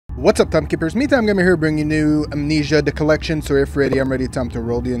What's up, timekeepers? Me, Time Gamer here, bringing you new Amnesia the Collection. So if ready, I'm ready. Time to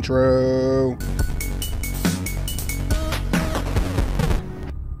roll the intro.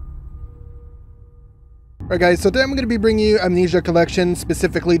 Alright guys, so today I'm going to be bringing you Amnesia Collection,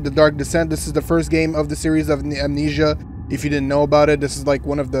 specifically The Dark Descent. This is the first game of the series of Amnesia. If you didn't know about it, this is like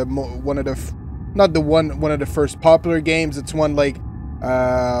one of the first popular games. It's one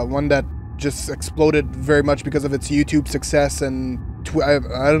one that just exploded very much because of its YouTube success, and I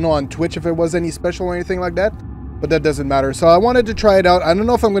don't know on Twitch if it was any special or anything like that, but that doesn't matter. So I wanted to try it out. I don't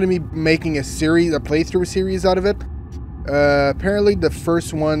know if I'm going to be making a playthrough series out of it. Apparently the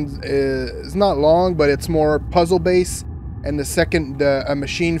first one is not long, but it's more puzzle based, and the second, A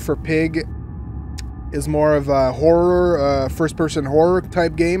Machine for Pig, is more of a horror, first person horror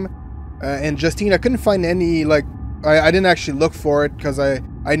type game. And Justine, I couldn't find any, I didn't actually look for it, because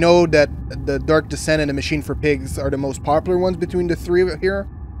I know that the Dark Descent and The Machine for Pigs are the most popular ones between the three here.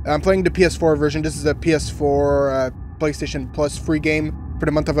 I'm playing the PS4 version. This is a PS4 PlayStation Plus free game for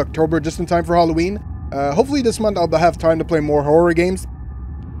the month of October, just in time for Halloween. Hopefully this month I'll have time to play more horror games.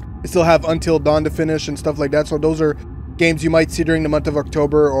 I still have Until Dawn to finish and stuff like that, so those are games you might see during the month of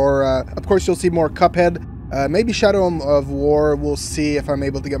October, or of course you'll see more Cuphead, maybe Shadow of War. We'll see if I'm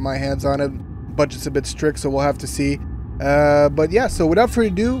able to get my hands on it. Budget's a bit strict, so we'll have to see. But yeah, so without further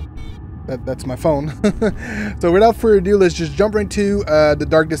ado, that's my phone. So without further ado, let's just jump right into The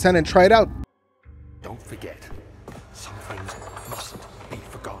Dark Descent and try it out. Don't forget, some things mustn't be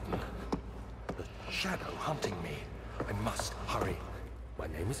forgotten. The shadow hunting me. I must hurry. My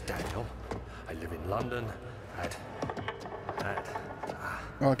name is Daniel. I live in London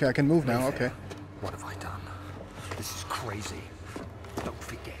Okay, I can move now. Okay. What have I done? This is crazy. Don't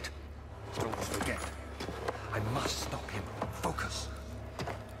forget. Don't forget. I must stop him. Focus.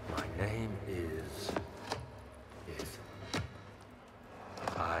 My name is...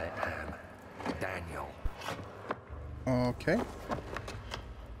 I am Daniel. Okay.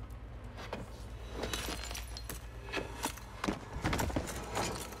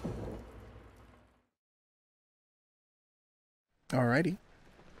 Alrighty.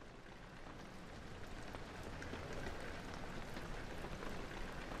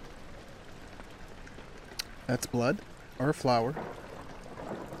 That's blood or a flower.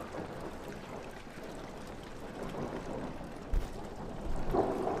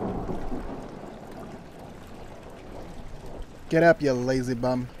 Get up, you lazy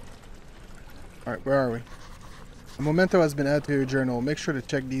bum. Alright, where are we? A memento has been added to your journal. Make sure to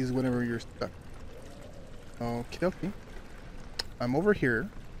check these whenever you're stuck. Okay, okay. I'm over here.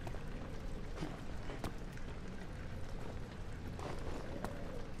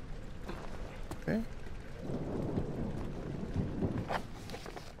 Okay.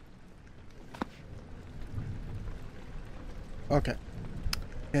 Okay.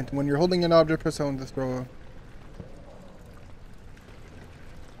 And when you're holding an object, press on to throw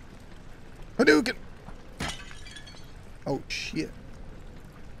a Hadouken! Oh shit.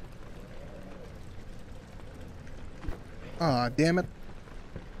 Ah, damn it.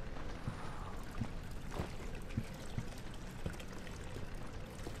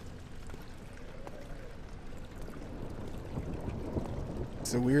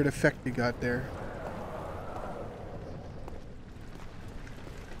 It's a weird effect you got there.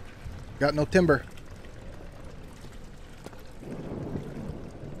 Got no timber.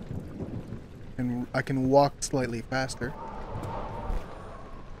 And I can walk slightly faster.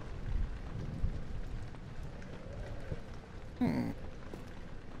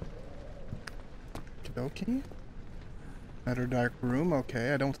 Okay. Another dark room.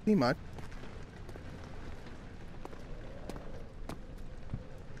 Okay, I don't see much.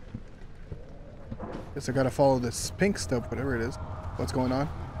 Guess I gotta follow this pink stuff, whatever it is. What's going on?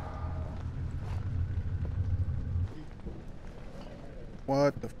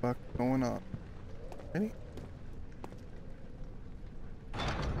 What the fuck is going on? Any?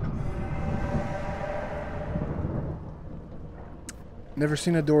 Never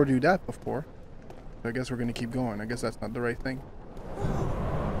seen a door do that before. So I guess we're gonna keep going. I guess that's not the right thing.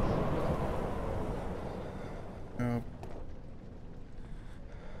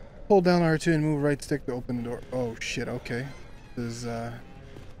 Hold down R2 and move right stick to open the door. Oh shit, okay. This is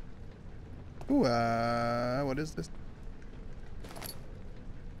what is this?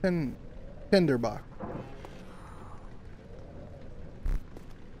 Tinderbox.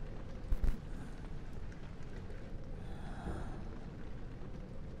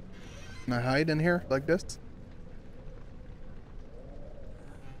 Can I hide in here like this?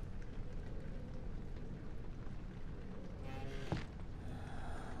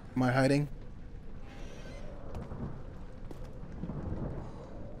 Am I hiding?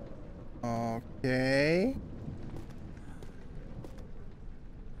 Okay.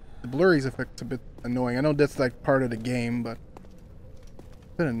 The blurry's effect's a bit annoying. I know that's like part of the game, but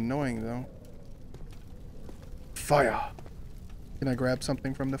a bit annoying though. Fire. Can I grab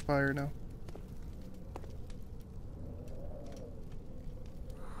something from the fire now?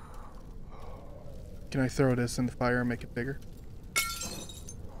 Can I throw this in the fire and make it bigger?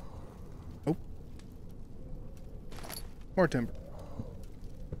 Oh. More timber.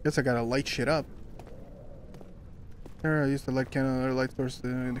 Guess I gotta light shit up. There, I used the light candle or light source.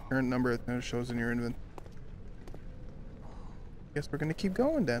 The current number that shows in your inventory. Guess we're gonna keep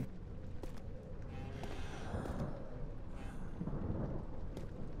going then.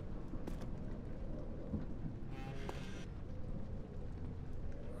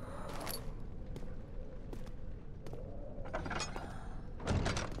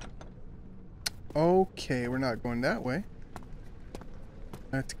 Okay, we're not going that way.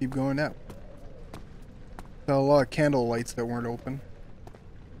 I have to keep going that way. Saw a lot of candle lights that weren't open.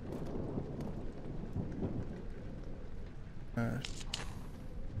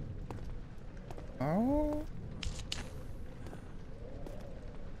 Oh.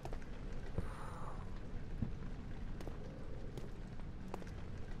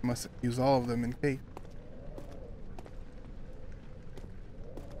 Must use all of them in case.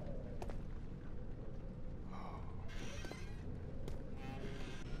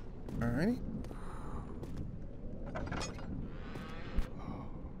 Alrighty.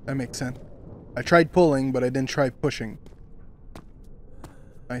 That makes sense. I tried pulling, but I didn't try pushing.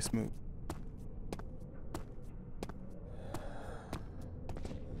 Nice move.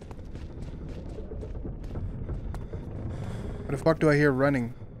 What the fuck do I hear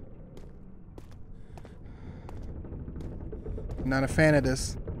running? I'm not a fan of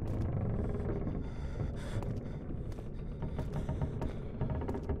this.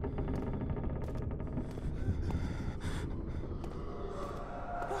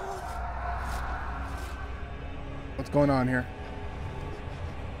 What's going on here?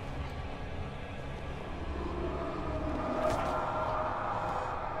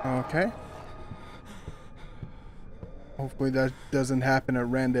 Okay. Hopefully that doesn't happen at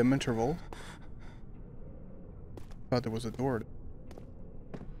random intervals. Thought there was a door.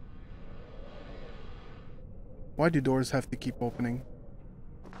 Why do doors have to keep opening?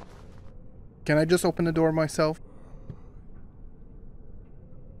 Can I just open the door myself?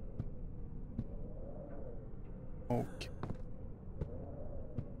 Okay.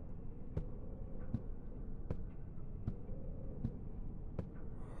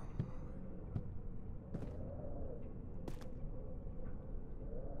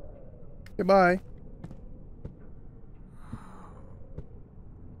 Goodbye.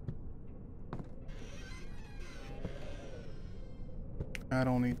 I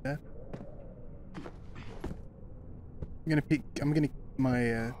don't need that. I'm gonna keep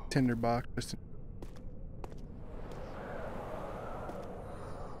my tinder box just.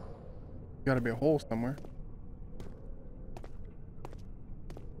 Gotta be a hole somewhere.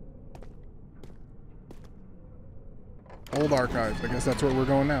 Old archives. I guess that's where we're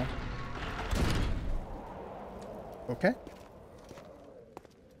going now. Okay.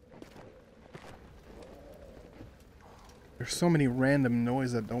 There's so many random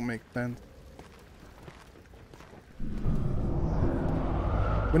noises that don't make sense.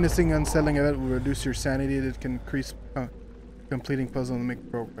 Witnessing unsettling event will reduce your sanity. It can increase completing puzzle and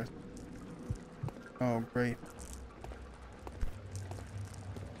make progress. Oh, great.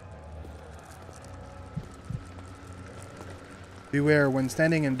 Beware, when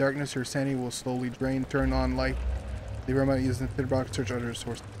standing in darkness, your sanity will slowly drain. Turn on light. The remote using the box to search other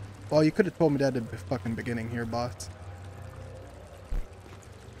sources. Well, you could have told me that at the fucking beginning here, boss.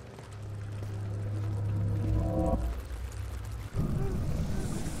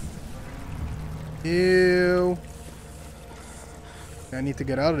 Ew. I need to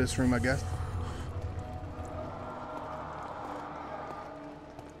get out of this room, I guess.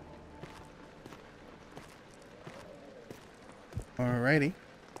 Alrighty.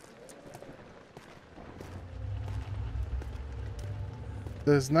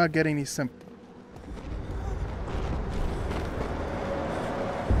 Does not get any simple.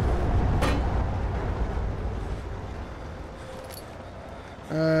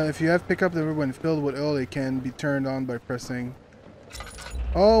 If you have pick up the river when filled with oil, it can be turned on by pressing.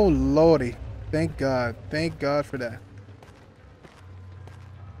 Oh lordy. Thank God. Thank God for that.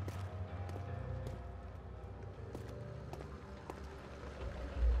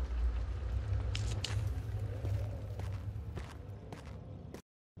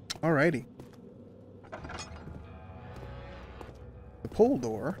 Alrighty. The pull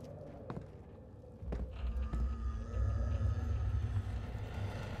door.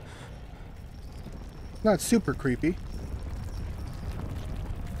 Not super creepy.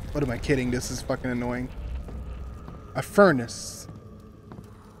 What am I kidding? This is fucking annoying. A furnace.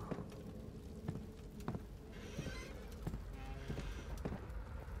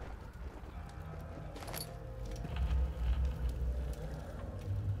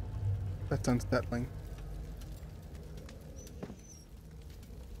 That's unsettling.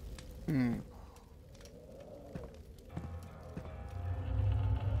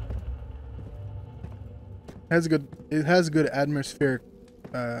 It has good atmospheric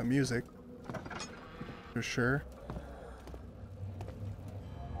music. For sure.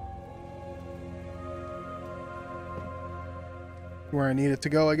 Where I need it to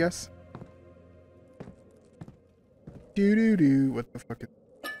go, I guess. Doo-doo-doo. What the fuck is...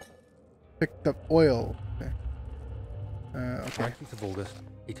 Picked up oil. Okay. Okay. 19th of August,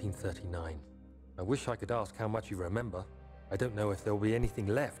 1839. I wish I could ask how much you remember. I don't know if there will be anything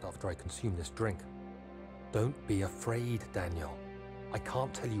left after I consume this drink. Don't be afraid, Daniel. I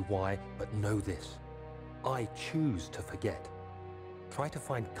can't tell you why, but know this. I choose to forget. Try to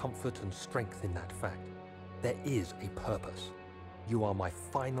find comfort and strength in that fact. There is a purpose. You are my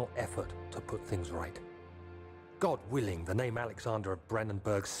final effort to put things right. God willing, the name Alexander of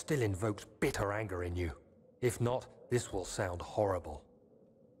Brandenburg still invokes bitter anger in you. If not, this will sound horrible.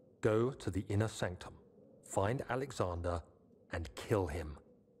 Go to the inner sanctum, find Alexander, and kill him.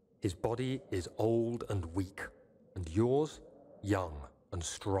 His body is old and weak, and yours, young and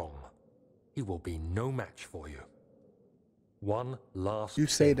strong. He will be no match for you. One last You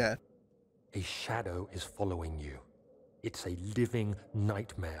say thing. that. A shadow is following you. It's a living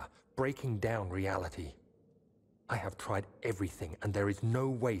nightmare, breaking down reality. I have tried everything, and there is no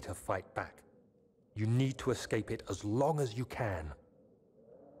way to fight back. You need to escape it as long as you can.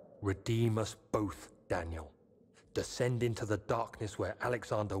 Redeem us both, Daniel. Descend into the darkness where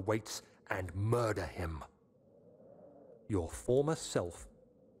Alexander waits and murder him. Your former self,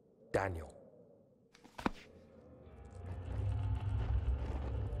 Daniel.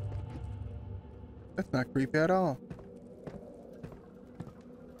 That's not creepy at all.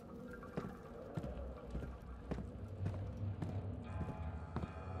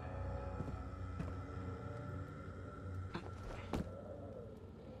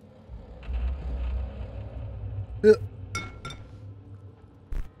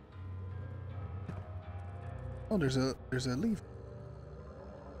 Oh, there's a leaf.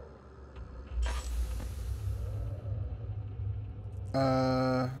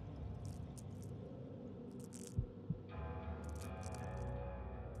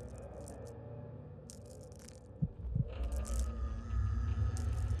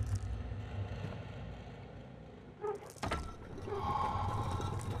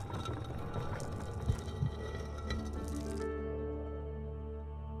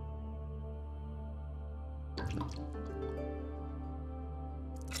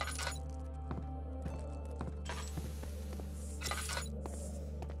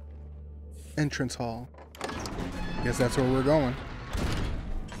 Entrance hall. Guess that's where we're going.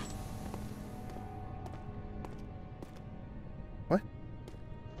 What?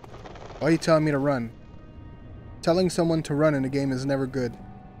 Why are you telling me to run? Telling someone to run in a game is never good.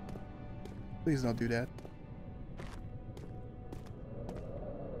 Please don't do that.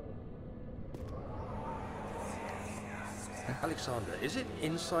 Alexander, is it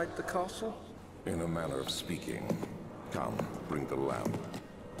inside the castle? In a manner of speaking. Come, bring the lamp.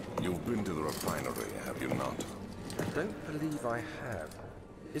 You've been to the refinery, have you not? I don't believe I have.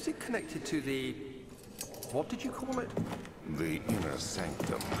 Is it connected to the... what did you call it? The inner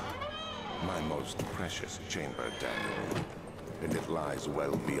sanctum. My most precious chamber, Daniel. And it lies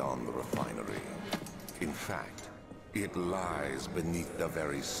well beyond the refinery. In fact, it lies beneath the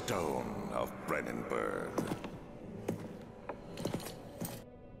very stone of Brandenburg.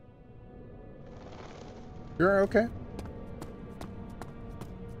 You're okay.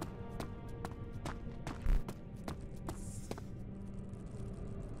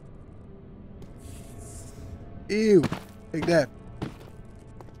 Ew. Take that.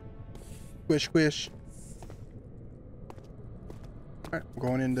 Squish, squish. Alright, I'm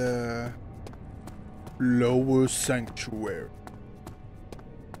going into lower sanctuary.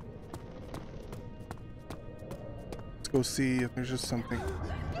 Let's go see if there's just something.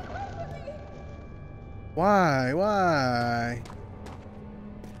 Why? Why?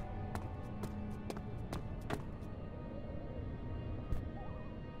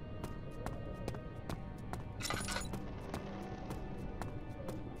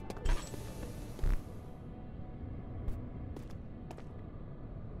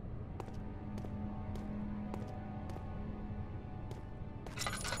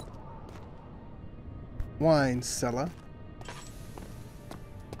 Wine cellar.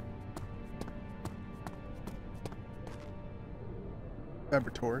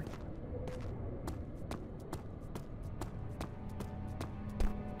 Laboratory.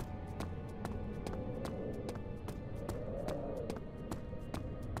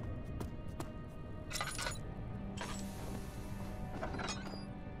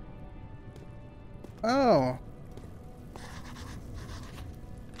 Oh.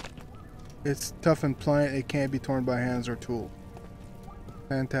 It's tough and pliant. It can't be torn by hands or tool.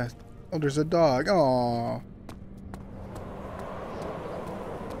 Fantastic. Oh, there's a dog. Oh.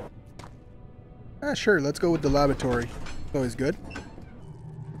 Ah, sure. Let's go with the laboratory. It's always good.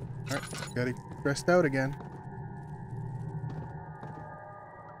 Alright. Gotta get stressed out again.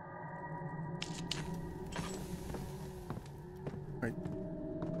 Right.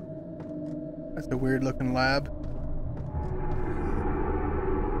 That's a weird looking lab.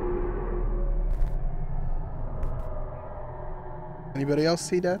 Anybody else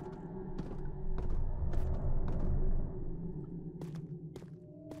see that?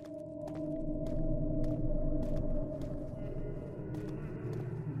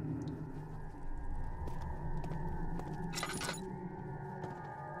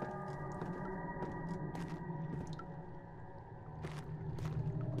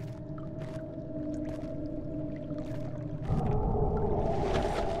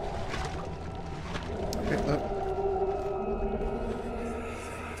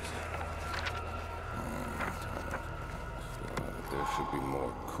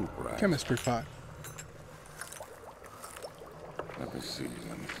 Chemistry pot. Let me see.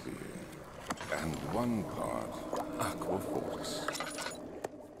 And one part aquaforce.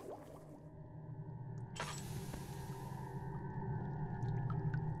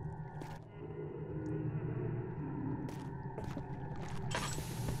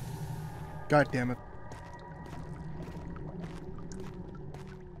 God damn it.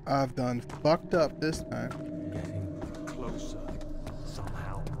 I've done fucked up this time. Getting closer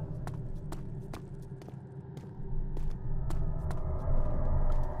somehow.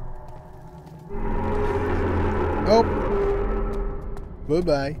 Oh.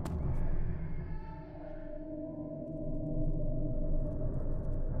 Bye-bye.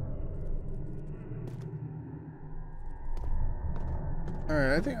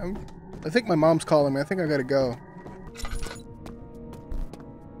 Alright, I think my mom's calling me. I think I gotta go.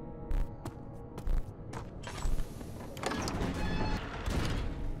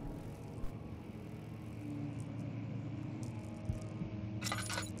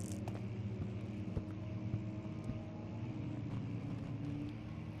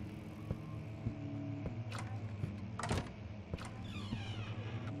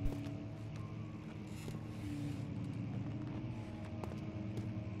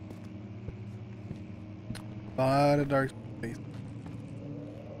 A lot of dark space.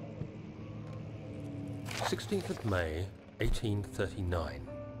 16th of May, 1839.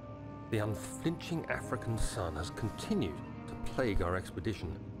 The unflinching African sun has continued to plague our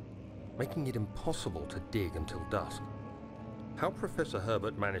expedition, making it impossible to dig until dusk. How Professor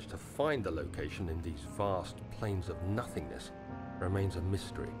Herbert managed to find the location in these vast plains of nothingness remains a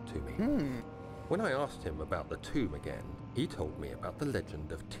mystery to me. When I asked him about the tomb again, he told me about the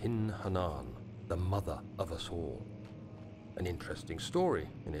legend of Tin Hanan, the mother of us all. An interesting story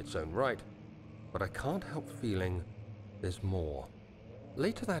in its own right, but I can't help feeling there's more.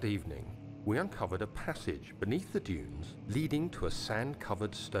 Later that evening, we uncovered a passage beneath the dunes leading to a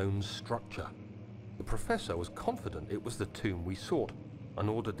sand-covered stone structure. The professor was confident it was the tomb we sought and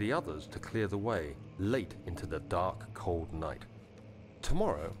ordered the others to clear the way late into the dark, cold night.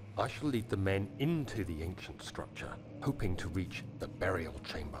 Tomorrow, I shall lead the men into the ancient structure, hoping to reach the burial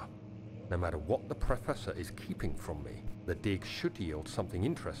chamber. No matter what the professor is keeping from me, the dig should yield something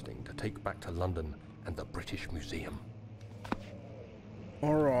interesting to take back to London and the British Museum.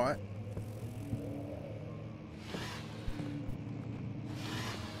 All right.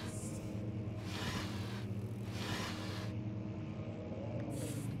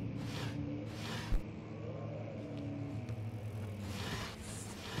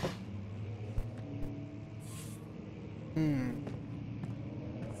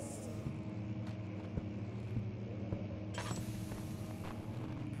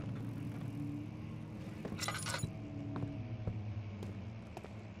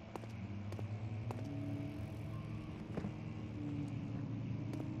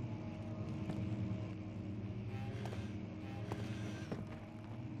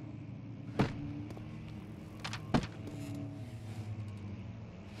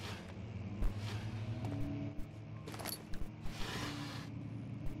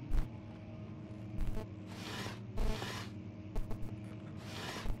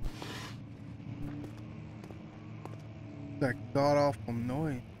 That god awful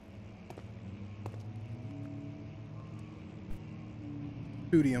noise.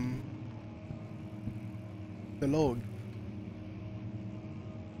 Studium. The log.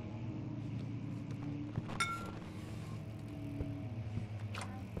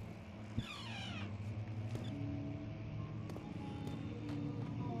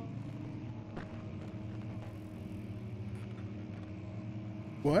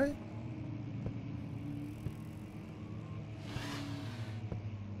 What?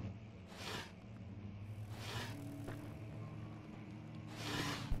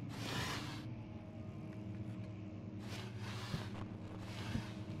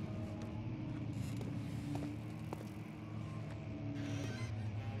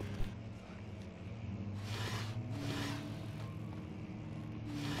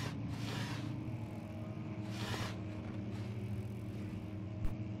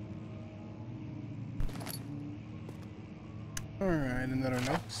 Alright, another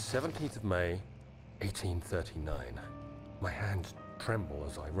note. 17th of May, 1839. My hands tremble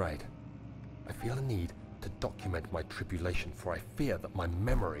as I write. I feel a need to document my tribulation, for I fear that my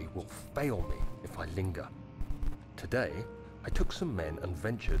memory will fail me if I linger. Today, I took some men and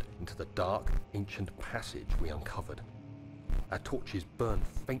ventured into the dark, ancient passage we uncovered. Our torches burned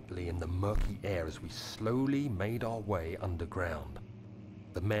faintly in the murky air as we slowly made our way underground.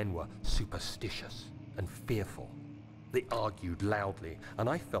 The men were superstitious and fearful. They argued loudly, and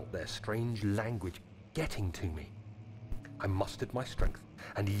I felt their strange language getting to me. I mustered my strength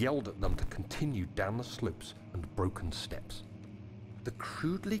and yelled at them to continue down the slopes and broken steps. The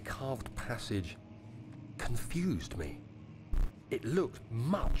crudely carved passage confused me. It looked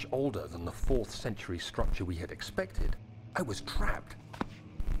much older than the 4th century structure we had expected. I was trapped.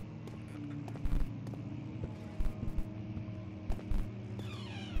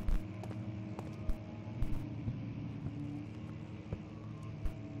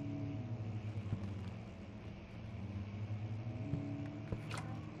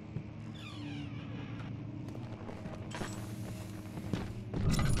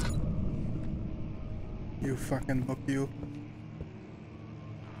 You fucking book you.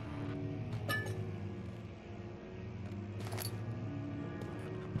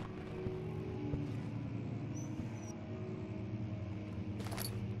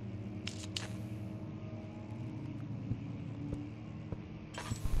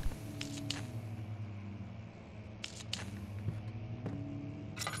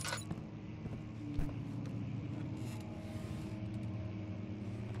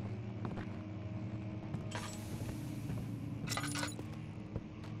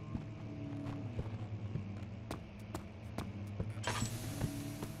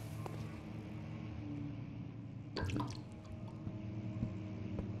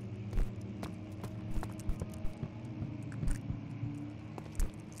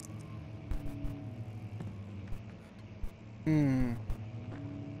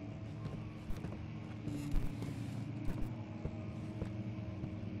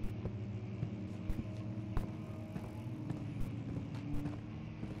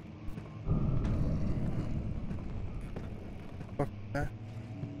 Fuck that.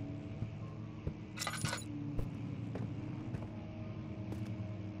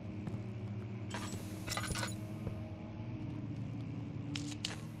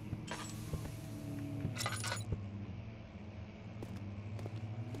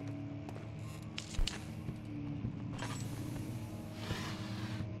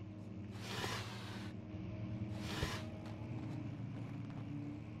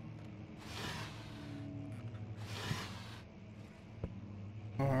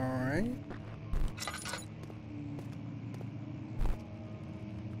 Alright.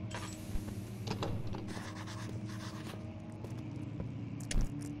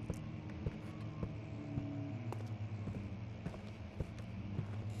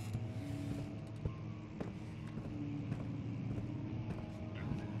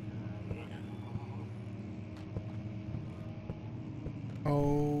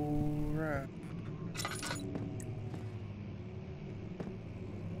 Alright.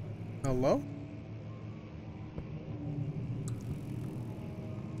 Hello?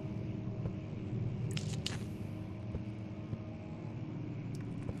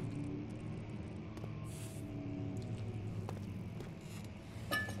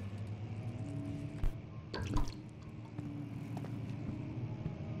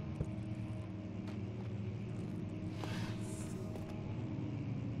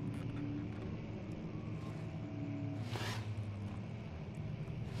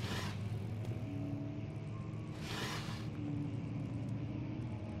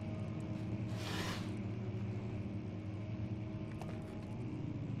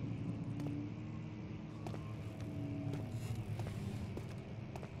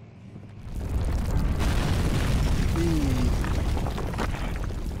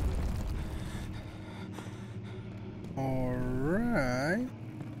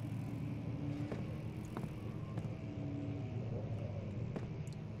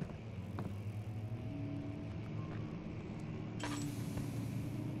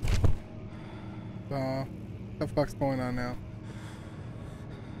 What the fuck's going on now?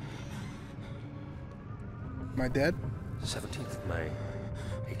 Am I dead? 17th of May,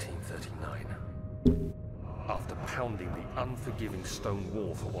 1839. After pounding the unforgiving stone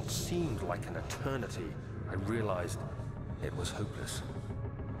wall for what seemed like an eternity, I realized it was hopeless.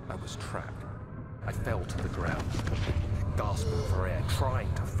 I was trapped. I fell to the ground, gasping for air,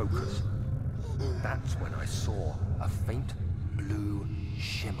 trying to focus. That's when I saw a faint blue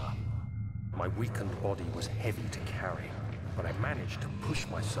shimmer. My weakened body was heavy to carry, but I managed to push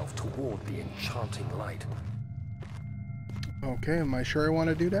myself toward the enchanting light. Okay, am I sure I want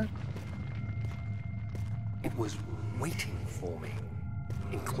to do that? It was waiting for me.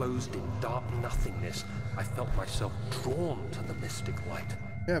 Enclosed in dark nothingness, I felt myself drawn to the mystic light.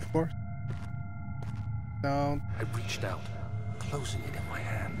 Yeah, of course. Down. I reached out, closing it in my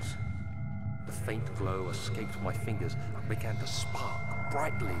hands. The faint glow escaped my fingers and began to spark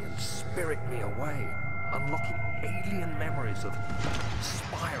brightly and spirit me away, unlocking alien memories of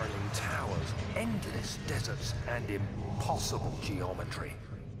spiraling towers, endless deserts, and impossible geometry.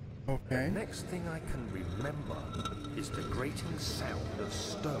 Okay. The next thing I can remember is the grating sound of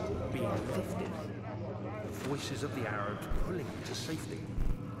stone being lifted, the voices of the Arabs pulling me to safety,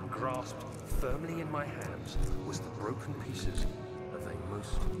 and grasped firmly in my hands was the broken pieces of a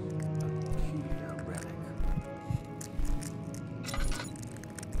most peculiar relic.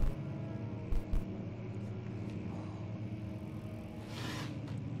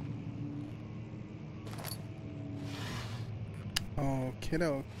 Oh,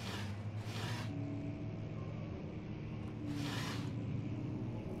 kiddo.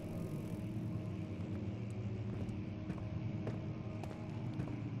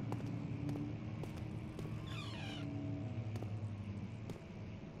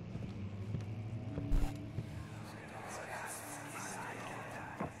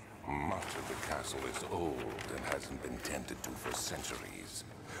 Much of the castle is old and hasn't been tended to for centuries.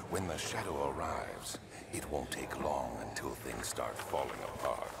 When the shadow arrives, it won't take long until things start falling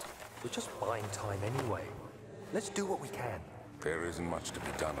apart. We're just buying time anyway. Let's do what we can. There isn't much to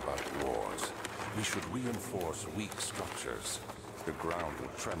be done about the wars. We should reinforce weak structures. The ground will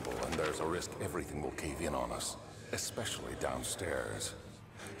tremble and there's a risk everything will cave in on us, especially downstairs.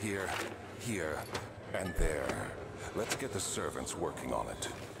 Here, and there. Let's get the servants working on it.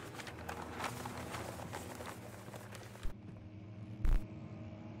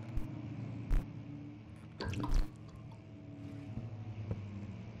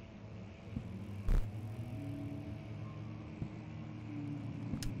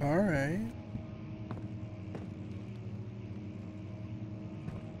 All right.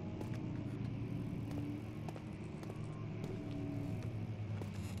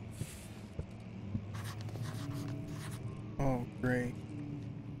 Oh, great.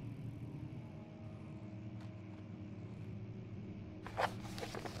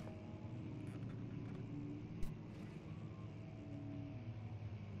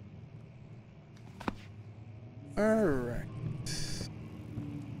 All right.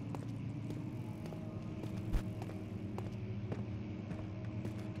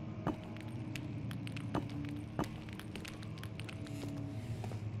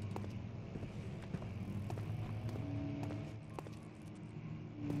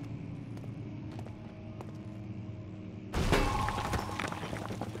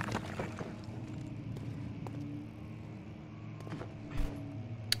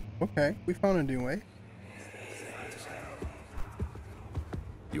 Okay, we found a new way.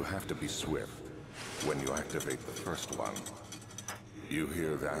 You have to be swift when you activate the first one. You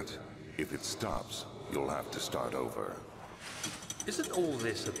hear that? If it stops, you'll have to start over. Isn't all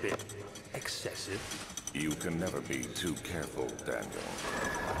this a bit excessive? You can never be too careful, Daniel.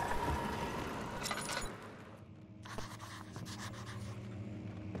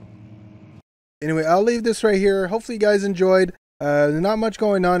 Anyway, I'll leave this right here. Hopefully you guys enjoyed. Not much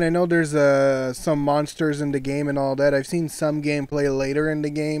going on. I know there's some monsters in the game and all that. I've seen some gameplay later in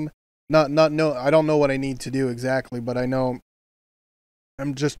the game. I don't know what I need to do exactly, but I know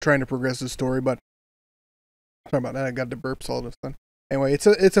I'm just trying to progress the story. But sorry about that. I got the burps all of a sudden. Anyway, it's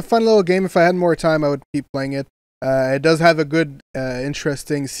a fun little game. If I had more time, I would keep playing it. It does have a good,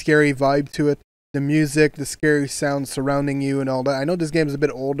 interesting, scary vibe to it. The music, the scary sounds surrounding you, and all that. I know this game is a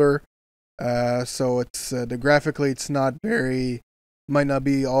bit older. So it's graphically it's not very, might not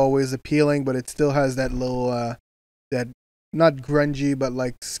be always appealing, but it still has that little that not grungy but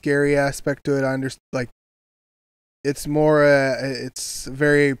like scary aspect to it. I understand, like it's more it's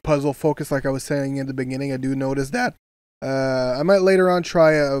very puzzle focused, like I was saying in the beginning. I do notice that. I might later on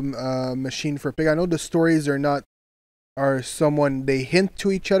try a Machine for a Pig. I know the stories are not are someone they hint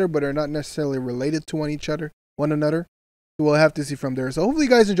to each other, but are not necessarily related to one another. So we'll have to see from there. So hopefully you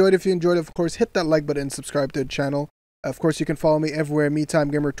guys enjoyed. If you enjoyed, of course, hit that like button and subscribe to the channel. Of course, you can follow me everywhere: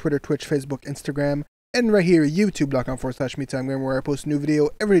 MeTimeGamer, Twitter, Twitch, Facebook, Instagram, and right here, YouTube.com/MeTimeGamer, where I post a new video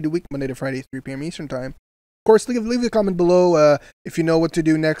every day of the week, Monday to Friday, 3 p.m. Eastern Time. Of course, leave a comment below if you know what to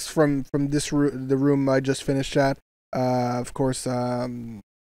do next from the room I just finished at. Of course,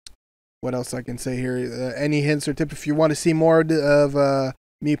 what else I can say here? Any hints or tips if you want to see more of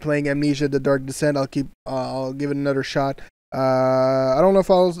me playing Amnesia: The Dark Descent? I'll give it another shot. I don't know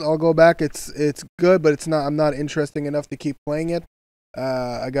if I'll go back. It's good, but I'm not interesting enough to keep playing it.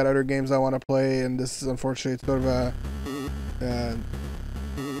 I got other games I want to play, and this is unfortunately sort of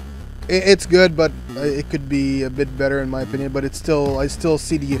it's good, but it could be a bit better in my opinion. But I still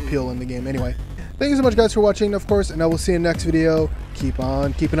see the appeal in the game. Anyway, thank you so much, guys, for watching, of course, and I will see you in the next video. Keep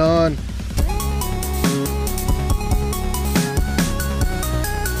on keeping on.